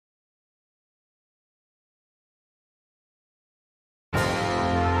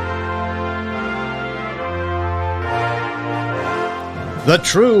The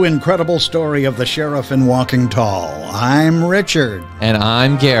true incredible story of the sheriff in Walking Tall. I'm Richard. And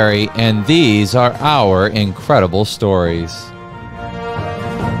I'm Gary, and these are our incredible stories.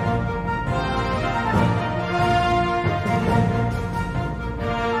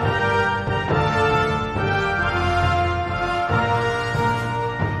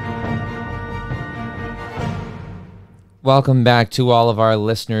 Welcome back to all of our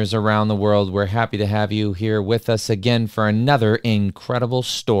listeners around the world. We're happy to have you here with us again for another incredible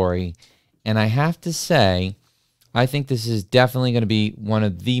story. And I have to say, I think this is definitely going to be one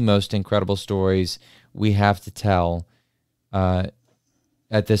of the most incredible stories we have to tell at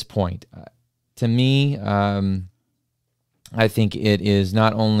this point. To me, I think it is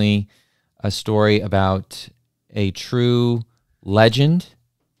not only a story about a true legend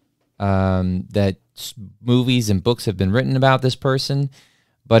that movies and books have been written about this person,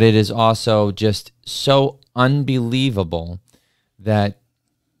 but it is also just so unbelievable that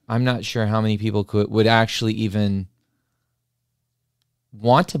I'm not sure how many people would actually even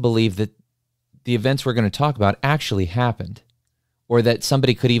want to believe that the events we're going to talk about actually happened, or that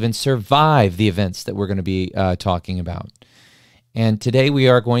somebody could even survive the events that we're going to be talking about. And today we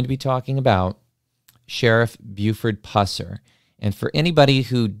are going to be talking about Sheriff Buford Pusser. And for anybody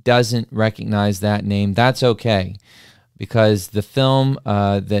who doesn't recognize that name, that's okay, because the film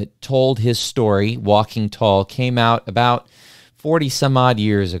that told his story, Walking Tall, came out about 40 some odd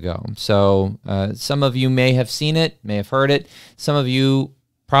years ago. So some of you may have seen it, may have heard it. Some of you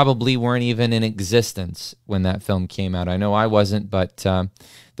probably weren't even in existence when that film came out. I know I wasn't, but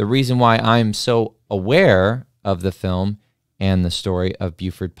the reason why I'm so aware of the film and the story of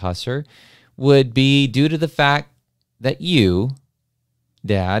Buford Pusser would be due to the fact that you,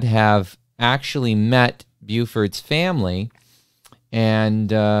 Dad, have actually met Buford's family,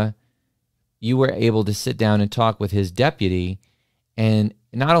 and you were able to sit down and talk with his deputy and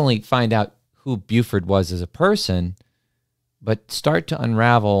not only find out who Buford was as a person, but start to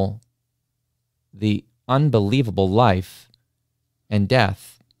unravel the unbelievable life and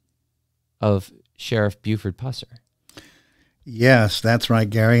death of Sheriff Buford Pusser. Yes, that's right,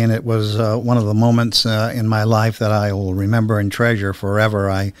 Gary, and it was one of the moments in my life that I will remember and treasure forever.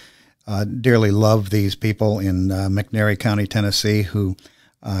 I dearly love these people in McNairy County, Tennessee, who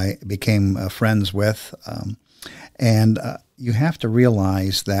I became friends with. And you have to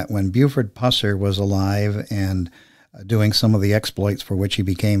realize that when Buford Pusser was alive and doing some of the exploits for which he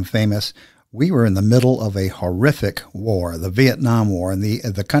became famous, we were in the middle of a horrific war, the Vietnam War, and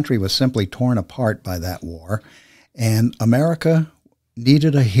the country was simply torn apart by that war. And America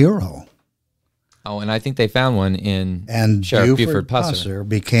needed a hero. Oh, and I think they found one in and Sheriff Buford Buford Pusser.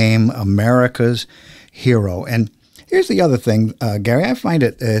 Became America's hero. And here's the other thing, Gary. I find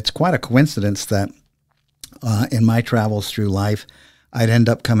it's quite a coincidence that in my travels through life, I'd end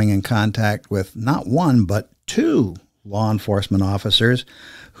up coming in contact with not one, but two law enforcement officers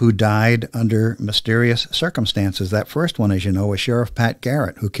who died under mysterious circumstances. That first one, as you know, was Sheriff Pat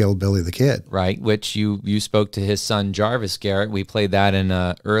Garrett, who killed Billy the Kid. Right, which you spoke to his son, Jarvis Garrett. We played that in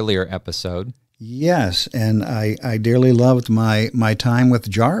an earlier episode. Yes, and I dearly loved my time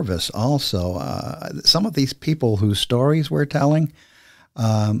with Jarvis also. Some of these people whose stories we're telling,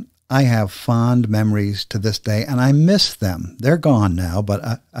 I have fond memories to this day, and I miss them. They're gone now,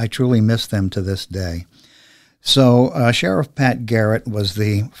 but I truly miss them to this day. So Sheriff Pat Garrett was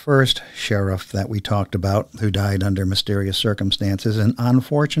the first sheriff that we talked about who died under mysterious circumstances, and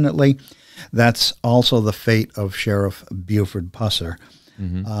unfortunately, that's also the fate of Sheriff Buford Pusser.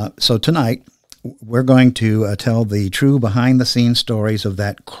 Mm-hmm. So tonight, we're going to tell the true behind-the-scenes stories of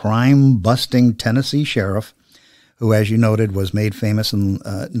that crime-busting Tennessee sheriff who, as you noted, was made famous in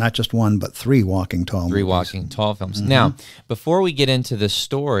not just one, but three Walking Tall movies. Three Walking Tall films. Mm-hmm. Now, before we get into the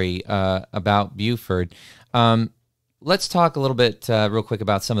story about Buford, let's talk a little bit real quick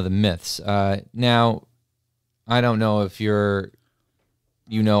about some of the myths. Now, I don't know if you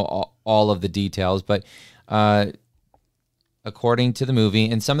know all of the details, but according to the movie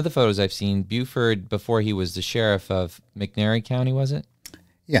and some of the photos I've seen, Buford, before he was the sheriff of McNairy County, was it?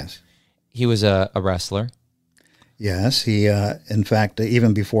 Yes. He was a wrestler. Yes, he. In fact,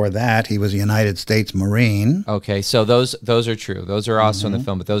 even before that, he was a United States Marine. Okay, so those are true. Those are also in the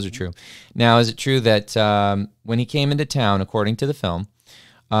film, but those are true. Now, is it true that when he came into town, according to the film,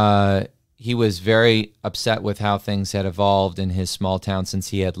 he was very upset with how things had evolved in his small town since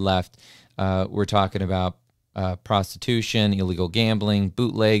he had left? We're talking about prostitution, illegal gambling,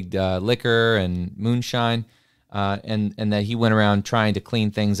 bootlegged liquor, and moonshine. And that he went around trying to clean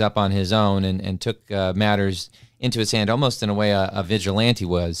things up on his own and took matters into his hand, almost in a way a vigilante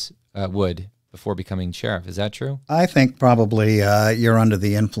would. before becoming sheriff. Is that true? I think probably you're under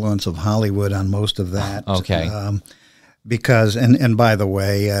the influence of Hollywood on most of that. Okay. Because, and by the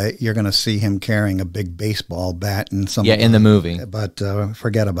way, you're going to see him carrying a big baseball bat in some. Yeah, in the movie. But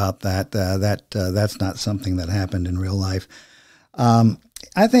forget about that. That's not something that happened in real life.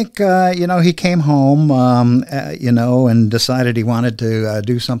 I think, he came home, and decided he wanted to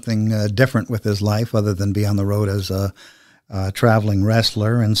do something different with his life other than be on the road as a traveling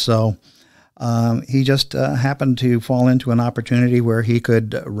wrestler. And so he just happened to fall into an opportunity where he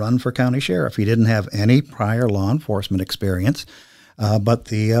could run for county sheriff. He didn't have any prior law enforcement experience, but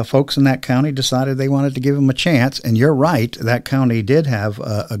the folks in that county decided they wanted to give him a chance. And you're right, that county did have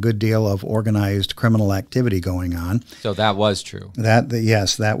a good deal of organized criminal activity going on. So that was true.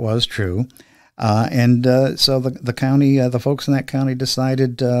 Yes, that was true. So the county, the folks in that county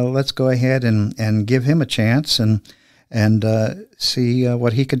decided, let's go ahead and give him a chance and see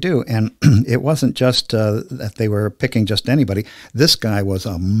what he could do. And it wasn't just that they were picking just anybody. This guy was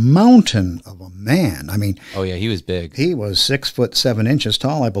a mountain of a man. I mean, oh yeah, he was big. He was 6'7"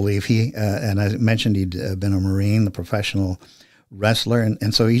 tall, I believe. He and I mentioned he'd been a Marine, the professional wrestler,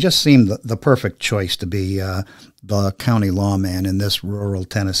 and so he just seemed the perfect choice to be the county lawman in this rural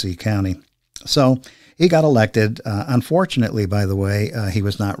Tennessee county. So he got elected. Unfortunately, by the way, he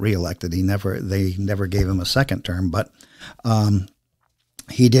was not reelected. They never gave him a second term, but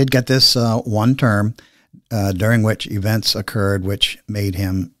he did get this one term during which events occurred which made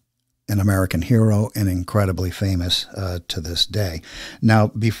him an American hero and incredibly famous to this day. Now,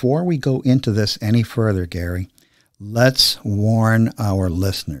 before we go into this any further, Gary, let's warn our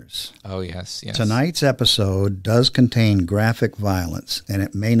listeners. Oh, yes. Tonight's episode does contain graphic violence, and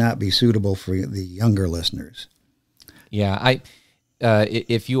it may not be suitable for the younger listeners. Yeah,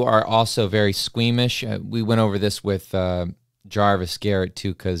 if you are also very squeamish, we went over this with Jarvis Garrett,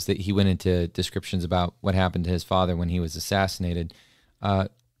 too, because he went into descriptions about what happened to his father when he was assassinated.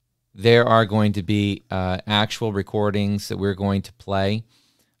 There are going to be actual recordings that we're going to play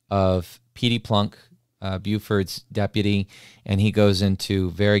of Petey Plunk, Buford's deputy, and he goes into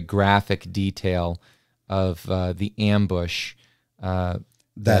very graphic detail of the ambush. That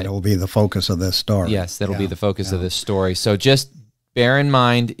will be the focus of this story. Yes, that'll be the focus of this story. So just bear in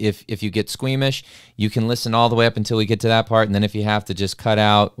mind, if you get squeamish, you can listen all the way up until we get to that part, and then if you have to just cut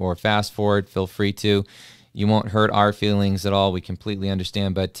out or fast forward, feel free to. You won't hurt our feelings at all. We completely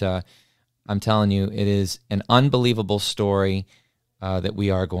understand, but I'm telling you, it is an unbelievable story that we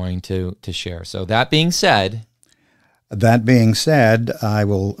are going to share. So that being said, I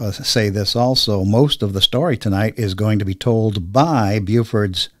will say this also. Most of the story tonight is going to be told by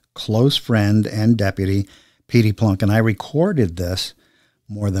Buford's close friend and deputy, Petey Plunk, and I recorded this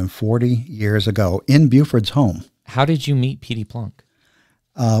more than 40 years ago in Buford's home. How did you meet Petey Plunk?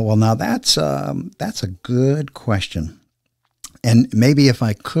 Well, now that's a good question. And maybe if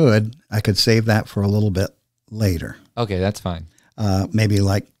I could save that for a little bit later. Okay, that's fine. Maybe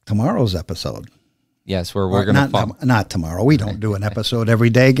like tomorrow's episode. Yes, we're going to not tomorrow. We don't do an episode every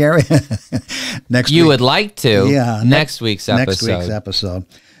day, Gary. Next you week. Would like to. Yeah. Next week's episode. Next week's episode.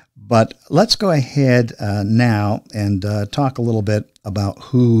 But let's go ahead now and talk a little bit about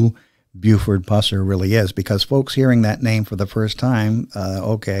who Buford Pusser really is, because folks hearing that name for the first time,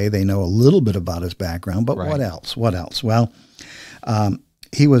 okay, they know a little bit about his background, but what else? What else? Well,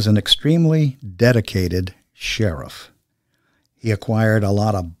 he was an extremely dedicated sheriff. He acquired a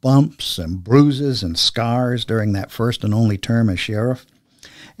lot of bumps and bruises and scars during that first and only term as sheriff.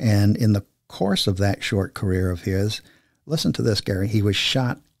 And in the course of that short career of his, listen to this, Gary, he was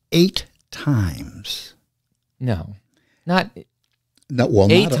shot 8 times. No, not... No,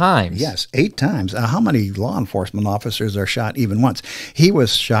 well, 8 times. Yes, 8 times. How many law enforcement officers are shot even once? He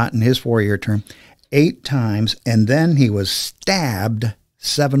was shot in his 4-year term 8 times, and then he was stabbed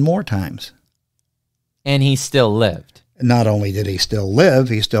 7 more times. And he still lived. Not only did he still live,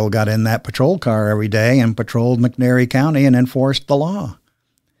 he still got in that patrol car every day and patrolled McNairy County and enforced the law.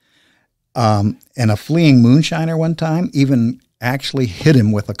 And a fleeing moonshiner one time even actually hit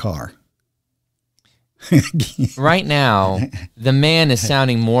him with a car. Right now, the man is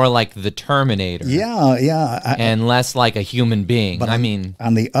sounding more like the Terminator. Yeah. And less like a human being. But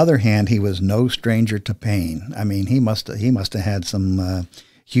on the other hand, he was no stranger to pain. I mean, he must have had some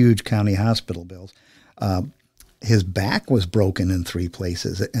huge county hospital bills. His back was broken in 3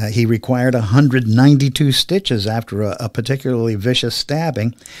 places. He required 192 stitches after a particularly vicious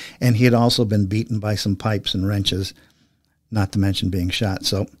stabbing, and he had also been beaten by some pipes and wrenches, not to mention being shot.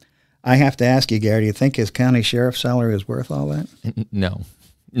 So I have to ask you, Gary, do you think his county sheriff's salary is worth all that? No.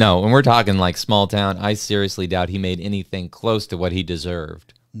 And we're talking like small town. I seriously doubt he made anything close to what he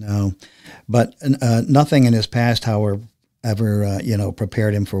deserved. No. But nothing in his past, however, ever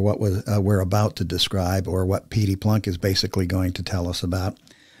prepared him for what we're about to describe, or what Petey Plunk is basically going to tell us about,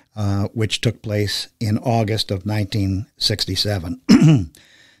 which took place in August of 1967.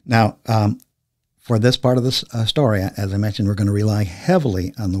 Now, for this part of this story, as I mentioned, we're going to rely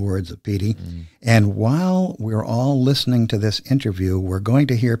heavily on the words of Petey. And while we're all listening to this interview, we're going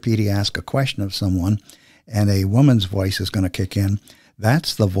to hear Petey ask a question of someone, and a woman's voice is going to kick in.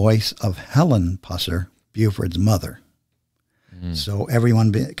 That's the voice of Helen Pusser, Buford's mother. So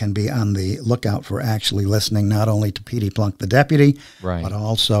everyone can be on the lookout for actually listening not only to Petey Plunk, the deputy, but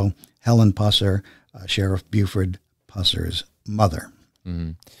also Helen Pusser, Sheriff Buford Pusser's mother.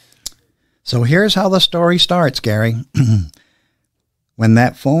 So here's how the story starts, Gary. When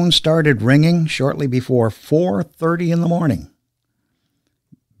that phone started ringing shortly before 4:30 in the morning,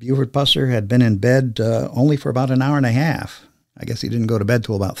 Buford Pusser had been in bed only for about an hour and a half. I guess he didn't go to bed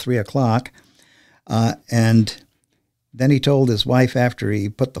till about 3 o'clock. And then he told his wife, after he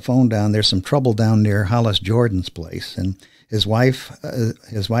put the phone down, there's some trouble down near Hollis Jordan's place. And his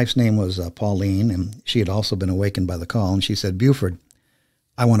wife's name was Pauline, and she had also been awakened by the call. And she said, "Buford,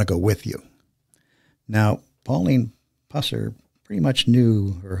 I want to go with you." Now, Pauline Pusser pretty much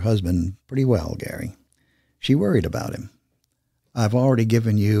knew her husband pretty well, Gary. She worried about him. I've already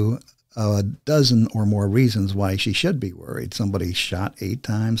given you a dozen or more reasons why she should be worried. Somebody shot 8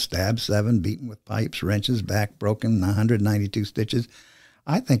 times, stabbed 7, beaten with pipes, wrenches, back broken, 192 stitches.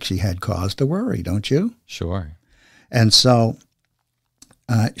 I think she had cause to worry, don't you? Sure. And so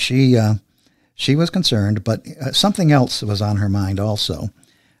she was concerned, but something else was on her mind also.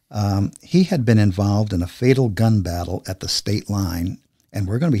 He had been involved in a fatal gun battle at the state line, and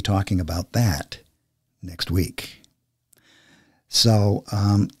we're going to be talking about that next week. So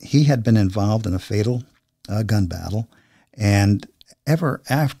he had been involved in a fatal gun battle, and ever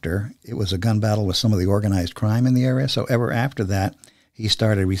after, it was a gun battle with some of the organized crime in the area, so ever after that, he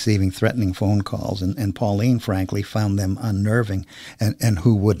started receiving threatening phone calls, and Pauline, frankly, found them unnerving, and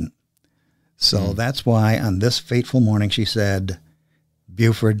who wouldn't? So that's why on this fateful morning she said,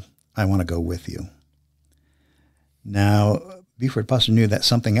 "Buford, I want to go with you." Now, Buford Pusser knew that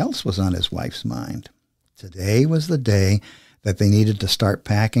something else was on his wife's mind. Today was the day that they needed to start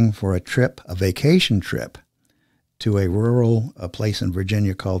packing for a vacation trip to a rural place in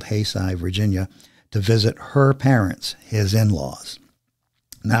Virginia called Hayside, Virginia, to visit her parents, his in-laws.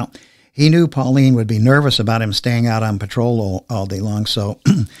 Now, he knew Pauline would be nervous about him staying out on patrol all day long, so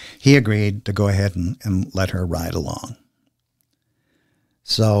he agreed to go ahead and let her ride along.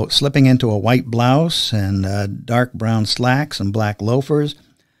 So, slipping into a white blouse and dark brown slacks and black loafers,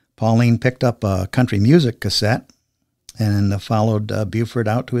 Pauline picked up a country music cassette and followed Buford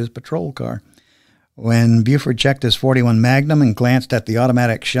out to his patrol car. When Buford checked his .41 Magnum and glanced at the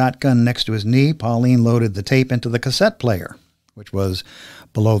automatic shotgun next to his knee, Pauline loaded the tape into the cassette player, which was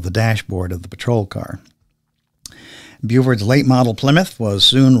below the dashboard of the patrol car. Buford's late model Plymouth was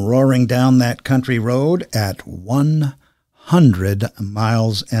soon roaring down that country road at 100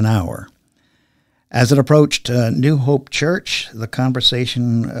 miles an hour. As it approached New Hope Church, the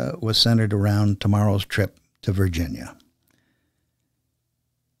conversation was centered around tomorrow's trip to Virginia.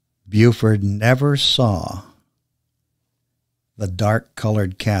 Buford never saw the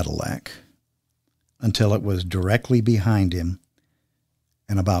dark-colored Cadillac until it was directly behind him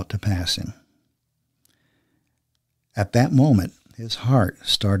and about to pass him. At that moment, his heart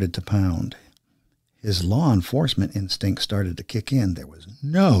started to pound. His law enforcement instinct started to kick in. There was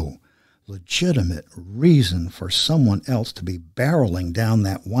no legitimate reason for someone else to be barreling down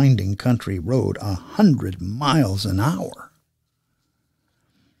that winding country road 100 miles an hour.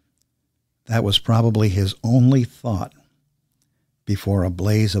 That was probably his only thought before a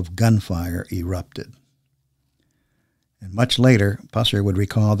blaze of gunfire erupted. And much later, Pusser would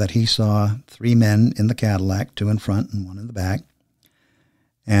recall that he saw 3 men in the Cadillac, 2 in front and 1 in the back.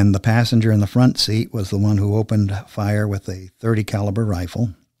 And the passenger in the front seat was the one who opened fire with a .30 caliber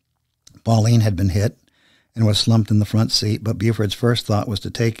rifle. Pauline had been hit and was slumped in the front seat, but Buford's first thought was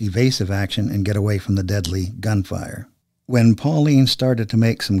to take evasive action and get away from the deadly gunfire. When Pauline started to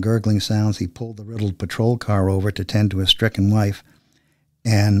make some gurgling sounds, he pulled the riddled patrol car over to tend to his stricken wife,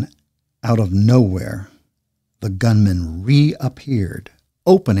 and out of nowhere, the gunman reappeared,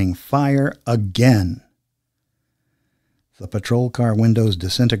 opening fire again. The patrol car windows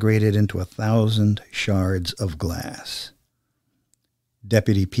disintegrated into 1,000 shards of glass.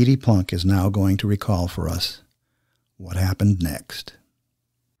 Deputy Petey Plunk is now going to recall for us what happened next.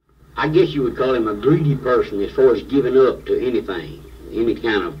 I guess you would call him a greedy person as far as giving up to anything, any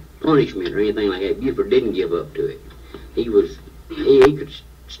kind of punishment or anything like that. Buford didn't give up to it. He could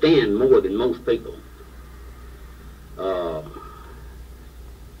stand more than most people.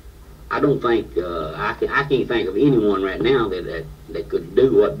 I don't think, I can't think of anyone right now that could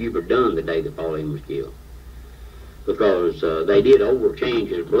do what Buford done the day that Pauline was killed. Because they did overchange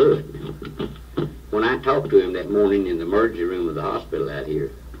his blood. When I talked to him that morning in the emergency room of the hospital out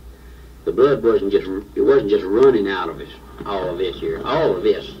here, the blood wasn't just running out of all of this here. All of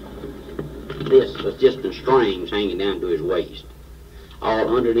this was just in strings hanging down to his waist,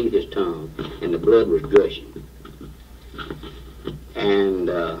 all underneath his tongue, and the blood was gushing. And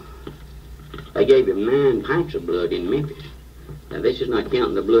they gave him 9 pints of blood in Memphis. Now, this is not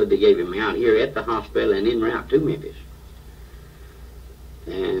counting the blood they gave him out here at the hospital and en route to Memphis.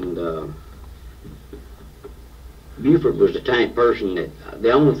 And Buford was the type of person that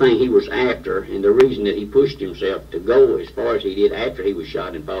the only thing he was after, and the reason that he pushed himself to go as far as he did after he was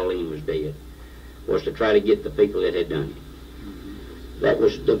shot and Pauline was dead, was to try to get the people that had done it. That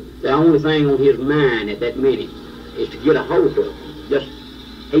was the only thing on his mind at that minute, is to get a hold of them.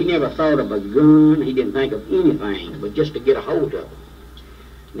 He never thought of a gun, he didn't think of anything, but just to get a hold of them.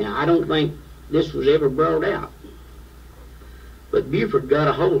 Now, I don't think this was ever brought out, but Buford got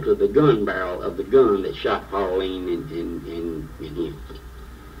a hold of the gun barrel of the gun that shot Pauline and him.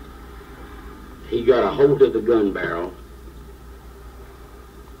 He got a hold of the gun barrel,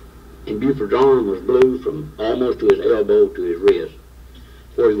 and Buford's arm was blue from almost to his elbow to his wrist,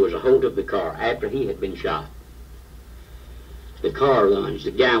 where he was a hold of the car after he had been shot. The car lunged.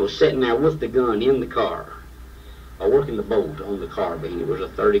 The guy was sitting there with the gun in the car, working the bolt on the carbine. It was a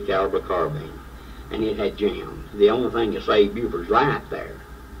 .30 caliber carbine, and it had jammed. The only thing that saved Buford's life there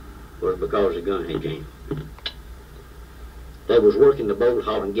was because the gun had jammed. They was working the bolt,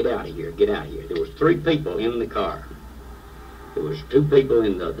 hollering, "Get out of here, get out of here." There was 3 people in the car. There was 2 people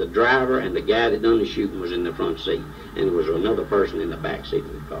in the driver, and the guy that done the shooting was in the front seat, and there was another person in the back seat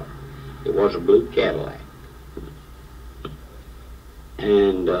of the car. It was a blue Cadillac.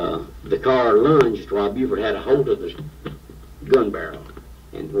 And the car lunged while Buford had a hold of the gun barrel,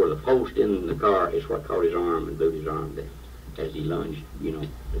 and where the post in the car is what caught his arm and blew his arm down as he lunged, to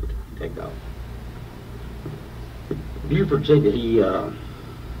take off. Buford said that he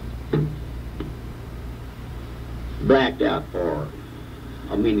blacked out for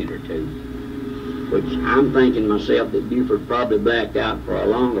a minute or 2, which I'm thinking myself that Buford probably blacked out for a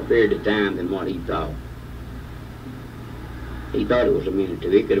longer period of time than what he thought. He thought it was a minute or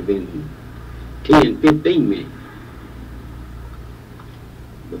 2. It could have been 10, 15 minutes.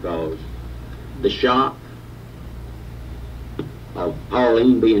 Because the shock of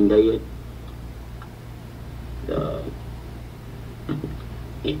Pauline being dead, the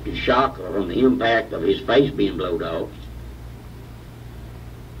shock from the impact of his face being blowed off,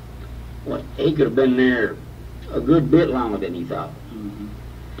 well, he could have been there a good bit longer than he thought.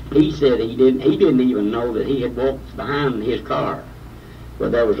 He said he didn't even know that he had walked behind his car, where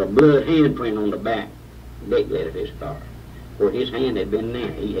there was a blood handprint on the back deck lid of his car, where his hand had been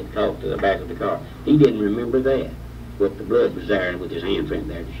there. He had caught to the back of the car. He didn't remember that, but the blood was there with his handprint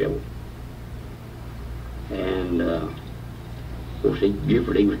there to show it. And of course,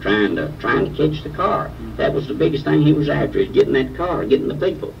 Buford, he was trying to catch the car. That was the biggest thing he was after, is getting that car, getting the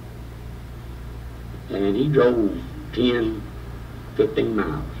people. And he drove 10, 15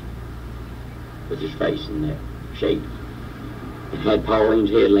 miles with his face in that shape, and had Pauline's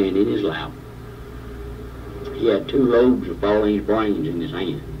head laying in his lap. He had 2 lobes of Pauline's brains in his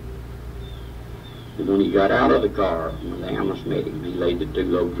hand. And when he got out of the car, when the ambulance met him, he laid the 2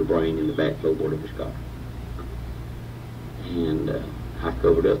 lobes of brain in the back floorboard of his car. And I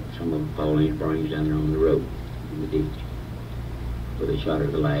covered up some of Pauline's brains down there on the road in the ditch where they shot her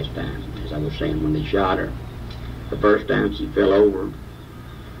the last time. As I was saying, when they shot her, the first time she fell over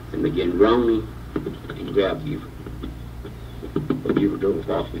and began groaning and grabbed Buford. But Buford drove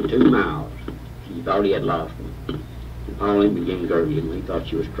approximately 2 miles. He thought he had lost him. And Pauline began gurgling when he thought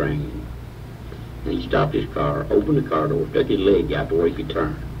she was strangling. And he stopped his car, opened the car door, stuck his leg out to where he could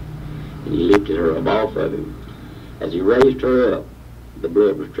turn. And he lifted her up off of him. As he raised her up, the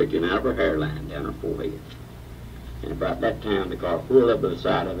blood was trickling out of her hairline down her forehead. And about that time, the car pulled up to the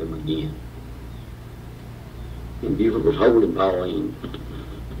side of him again. And Buford was holding Pauline.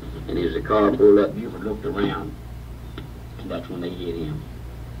 And as the car pulled up, Buford looked around. And that's when they hit him.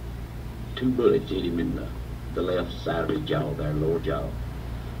 2 bullets hit him in the left side of his jaw, there, lower jaw.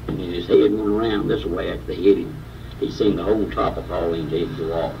 And as his head went around this way after they hit him, he seen the whole top of Pauline's head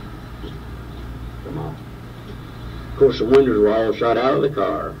go off. Come off. Of course, the windows were all shot out of the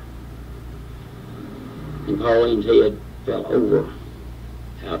car. And Pauline's head fell over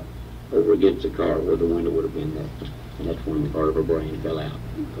against the car where the window would have been there. And that's when part of her brain fell out,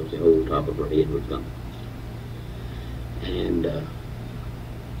 because the whole top of her head was gone. And there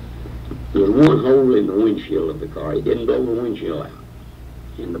was one hole in the windshield of the car. He didn't blow the windshield out.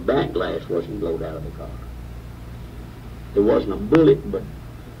 And the back glass wasn't blown out of the car. There wasn't a bullet but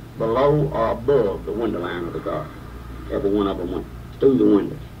below or above the window line of the car. Every one of them went through the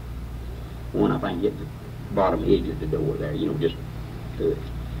windows. One, I think, hit the bottom edge of the door there, just to it.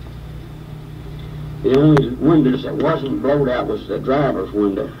 The only windows that wasn't blown out was the driver's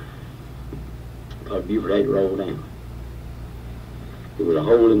window, because Buford had to roll down. There was a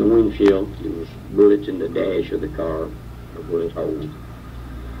hole in the windshield. There was bullets in the dash of the car, or bullet holes.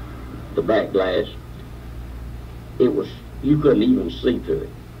 The back glass, you couldn't even see through it.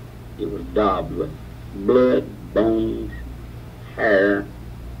 It was daubed with blood, bones, hair,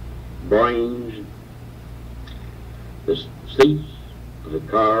 brains. The seats of the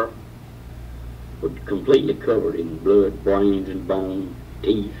car were completely covered in blood, brains, and bone,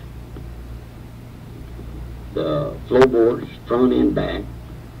 teeth. The floorboards, front and back.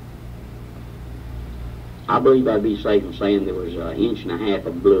 I believe I'd be safe in saying there was 1.5 inches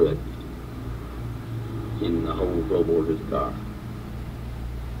of blood in the whole floorboard of the car.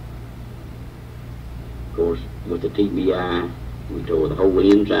 Of course, with the TBI, we tore the whole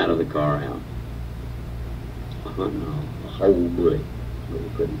inside of the car out. Hunting a whole bullet, but we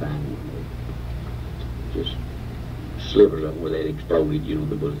couldn't find one. Just slivers of them where they'd exploded,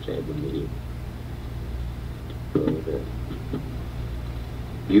 the bullets had when they hit. But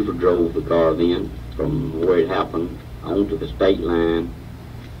Buford drove the car then from where it happened onto the state line,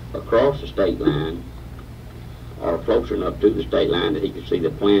 across the state line, or closer enough to the state line that he could see the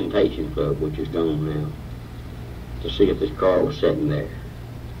Plantation Club, which is gone now, to see if this car was sitting there.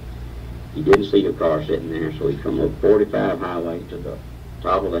 He didn't see the car sitting there, so he come up 45 highway to the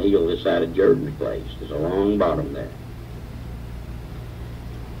top of the hill this side of Jordan's place. There's a long bottom there.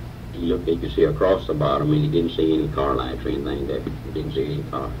 He could see across the bottom, and he didn't see any car lights or anything there. He didn't see any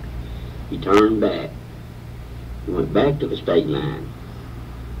cars. He turned back. He went back to the state line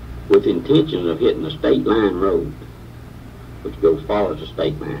with intentions of hitting the state line road, which follows the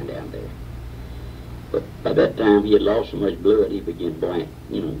state line down there. But by that time, he had lost so much blood, he began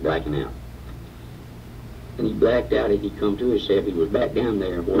blacking out. And he blacked out, and he come to himself. He was back down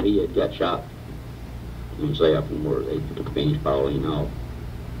there where he had got shot himself and where they finished falling off.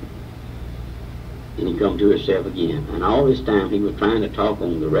 And he come to himself again. And all this time, he was trying to talk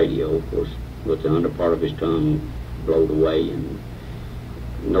on the radio, of course, with the under part of his tongue blowed away, and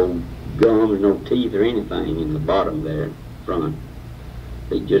no gum or no teeth or anything in the bottom there, front.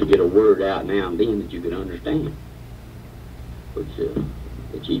 He'd just get a word out now and then that you could understand. Which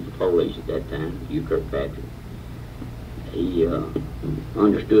the chief of police at that time, Hugh Kirkpatrick, he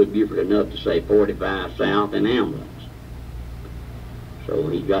understood Buford enough to say 45 south and ambulance. So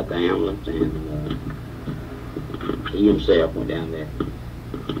he got the ambulance, and he himself went down there.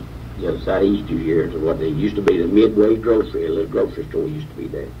 The other side of Easter years, or what they used to be the Midway Grocery, a little grocery store used to be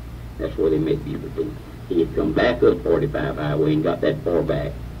there. That's where they met Buford. He had come back up 45 highway and got that far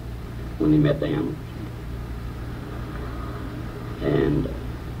back when they met the ambulance. And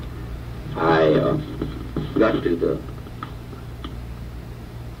I got to the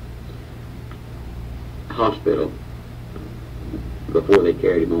hospital before they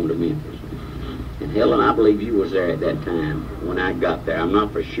carried him on to Memphis. And Helen, I believe you was there at that time when I got there. I'm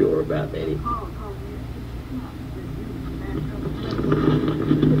not for sure about that.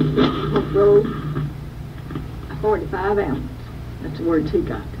 Road, 45 ounces. That's the words he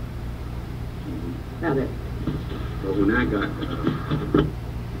got. Now that. Well, when I got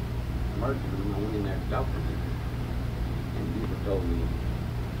emergency room, I went in there to doctor, and Buford told me,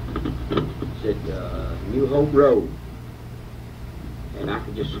 said, New Hope Road. And I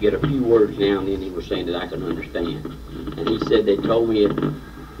could just get a few words now and then he was saying that I could understand. And he said they told me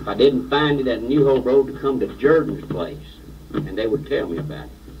if I didn't find it at New Hope Road to come to Jordan's place, and they would tell me about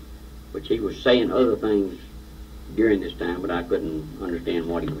it. Which he was saying other things during this time, but I couldn't understand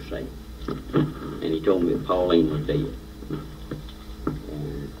what he was saying. And he told me that Pauline was dead.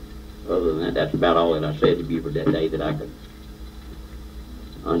 And other than that, that's about all that I said to Buford that day that I could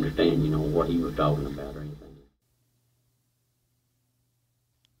understand, what he was talking about or anything.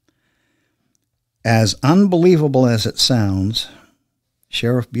 As unbelievable as it sounds,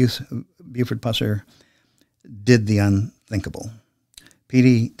 Sheriff Buford Pusser did the unthinkable.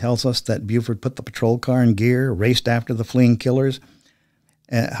 Petey tells us that Buford put the patrol car in gear, raced after the fleeing killers.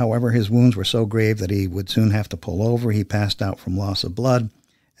 However, his wounds were so grave that he would soon have to pull over. He passed out from loss of blood,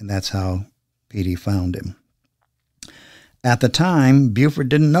 and that's how Petey found him. At the time, Buford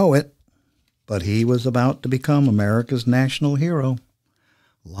didn't know it, but he was about to become America's national hero,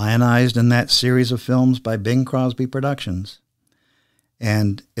 lionized in that series of films by Bing Crosby Productions.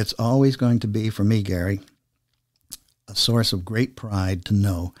 And it's always going to be, for me, Gary, a source of great pride to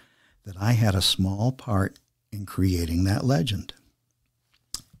know that I had a small part in creating that legend.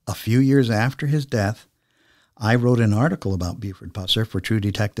 A few years after his death, I wrote an article about Buford Pusser for True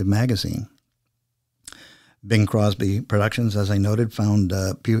Detective magazine. Bing Crosby Productions, as I noted, found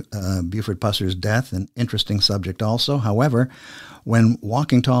Buford Pusser's death an interesting subject also. However, when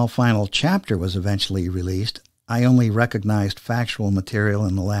Walking Tall Final Chapter was eventually released, I only recognized factual material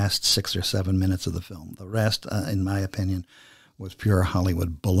in the last 6 or 7 minutes of the film. The rest, in my opinion, was pure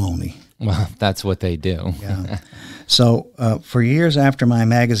Hollywood baloney. Well, that's what they do. Yeah. So for years after my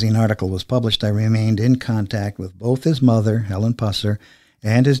magazine article was published, I remained in contact with both his mother, Helen Pusser,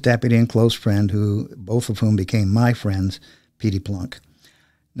 and his deputy and close friend, both of whom became my friends, Petey Plunk.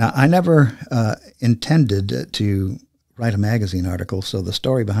 Now, I never intended to write a magazine article, so the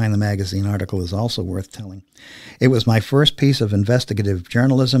story behind the magazine article is also worth telling. It was my first piece of investigative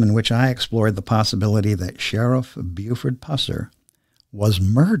journalism in which I explored the possibility that Sheriff Buford Pusser was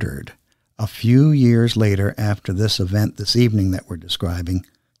murdered a few years later after this event this evening that we're describing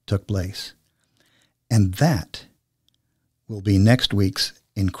took place. And that will be next week's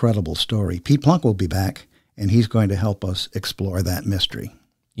incredible story. Pete Plunk will be back, and he's going to help us explore that mystery.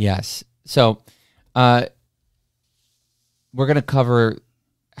 Yes. So we're going to cover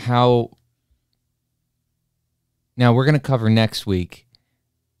we're going to cover next week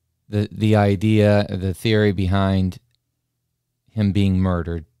the idea, the theory behind him being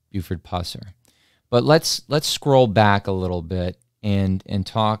murdered, Buford Pusser. But let's scroll back a little bit and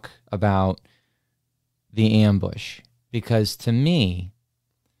talk about the ambush. Because to me,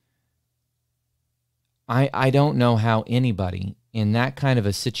 I don't know how anybody in that kind of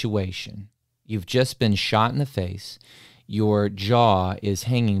a situation, you've just been shot in the face, your jaw is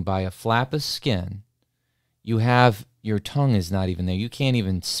hanging by a flap of skin, your tongue is not even there, you can't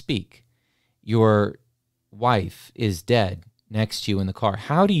even speak, your wife is dead next to you in the car.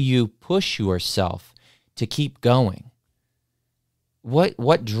 How do you push yourself to keep going?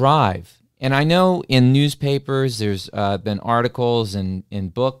 What drive? And I know in newspapers there's been articles and in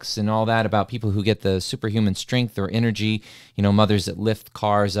books and all that about people who get the superhuman strength or energy, mothers that lift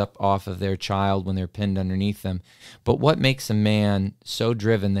cars up off of their child when they're pinned underneath them. But what makes a man so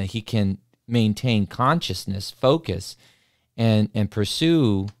driven that he can maintain consciousness, focus, and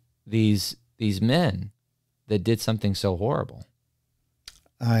pursue these men that did something so horrible?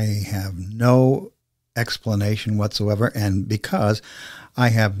 I have no explanation whatsoever, and because I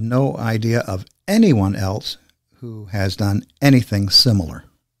have no idea of anyone else who has done anything similar.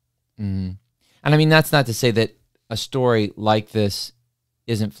 Mm. And I mean, that's not to say that a story like this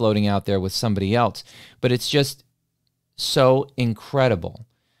isn't floating out there with somebody else, but it's just so incredible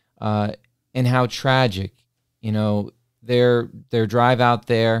and how tragic. Their drive out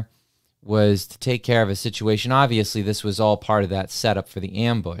there was to take care of a situation. Obviously, this was all part of that setup for the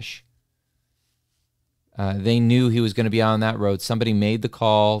ambush. They knew he was going to be on that road. Somebody made the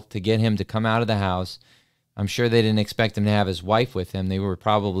call to get him to come out of the house. I'm sure they didn't expect him to have his wife with him. They were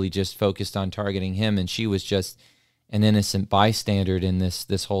probably just focused on targeting him, and she was just an innocent bystander in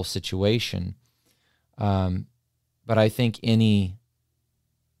this whole situation. But I think any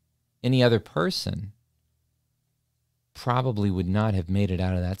other person probably would not have made it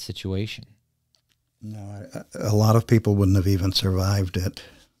out of that situation. No, a lot of people wouldn't have even survived it.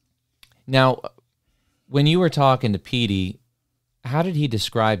 Now, when you were talking to Petey, how did he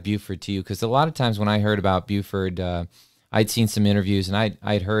describe Buford to you? Because a lot of times when I heard about Buford, I'd seen some interviews, and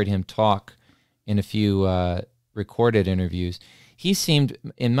I'd heard him talk in a few recorded interviews. He seemed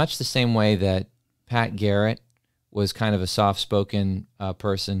in much the same way that Pat Garrett was kind of a soft-spoken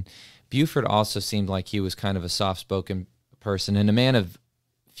person. Buford also seemed like he was kind of a soft-spoken person and a man of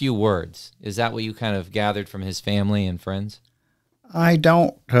few words. Is that what you kind of gathered from his family and friends? I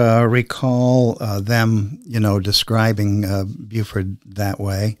don't recall them, describing Buford that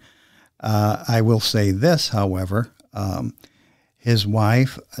way. I will say this, however, his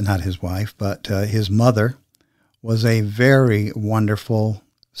wife, not his wife, but his mother was a very wonderful,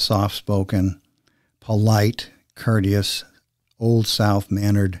 soft-spoken, polite, courteous, Old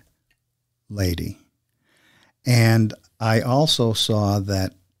South-mannered lady. And I also saw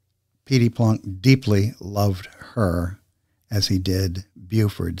that Petey Plunk deeply loved her as he did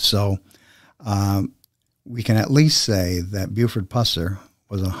Buford. So we can at least say that Buford Pusser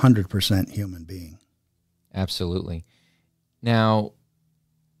was 100% human being. Absolutely. Now,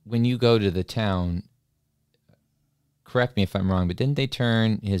 when you go to the town, correct me if I'm wrong, but didn't they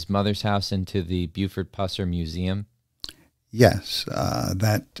turn his mother's house into the Buford Pusser Museum? Yes,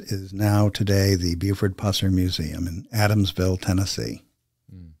 that is now today the Buford Pusser Museum in Adamsville, Tennessee.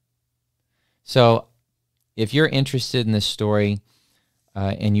 So if you're interested in this story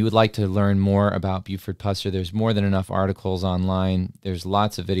and you would like to learn more about Buford Pusser, there's more than enough articles online. There's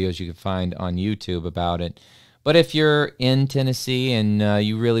lots of videos you can find on YouTube about it. But if you're in Tennessee and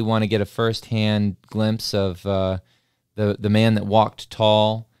you really want to get a first-hand glimpse of the man that walked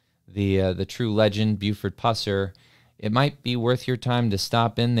tall, the true legend, Buford Pusser, it might be worth your time to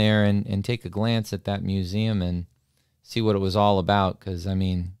stop in there and take a glance at that museum and see what it was all about. Because, I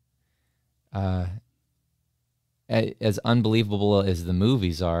mean, as unbelievable as the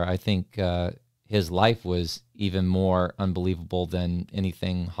movies are, I think his life was even more unbelievable than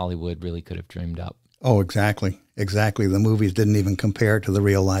anything Hollywood really could have dreamed up. Oh, exactly. Exactly. The movies didn't even compare to the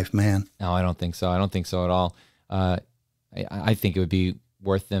real life man. No, I don't think so. I don't think so at all. I think it would be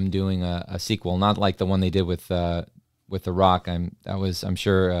worth them doing a sequel, not like the one they did with The Rock. That was, I'm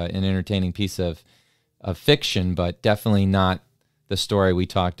sure, an entertaining piece of fiction, but definitely not the story we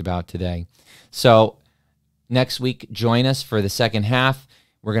talked about today. So next week, join us for the second half.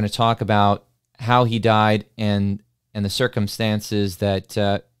 We're going to talk about how he died and the circumstances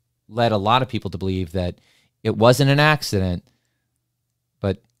that led a lot of people to believe that it wasn't an accident,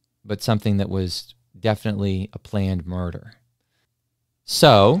 but something that was definitely a planned murder.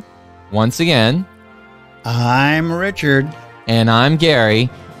 So, once again, I'm Richard. And I'm Gary,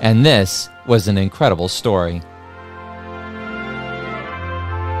 and this was an incredible story.